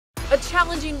A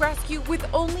challenging rescue with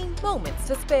only moments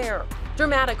to spare.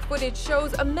 Dramatic footage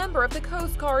shows a member of the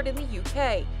Coastguard in the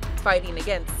UK fighting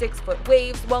against 6-foot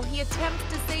waves while he attempts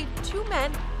to save 2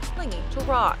 men clinging to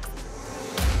rocks.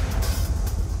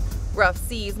 Rough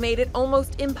seas made it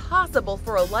almost impossible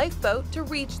for a lifeboat to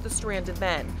reach the stranded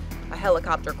men. A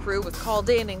helicopter crew was called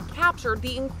in and captured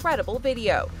the incredible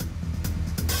video.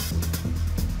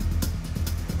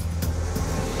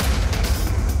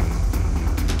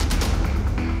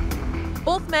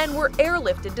 Both men were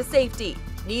airlifted to safety,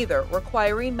 neither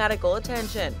requiring medical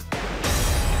attention.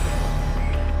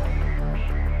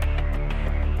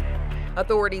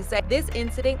 Authorities say this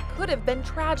incident could have been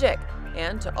tragic,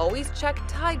 and to always check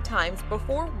tide times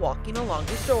before walking along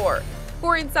the shore.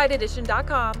 For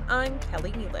InsideEdition.com, I'm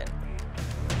Kelly Nealon.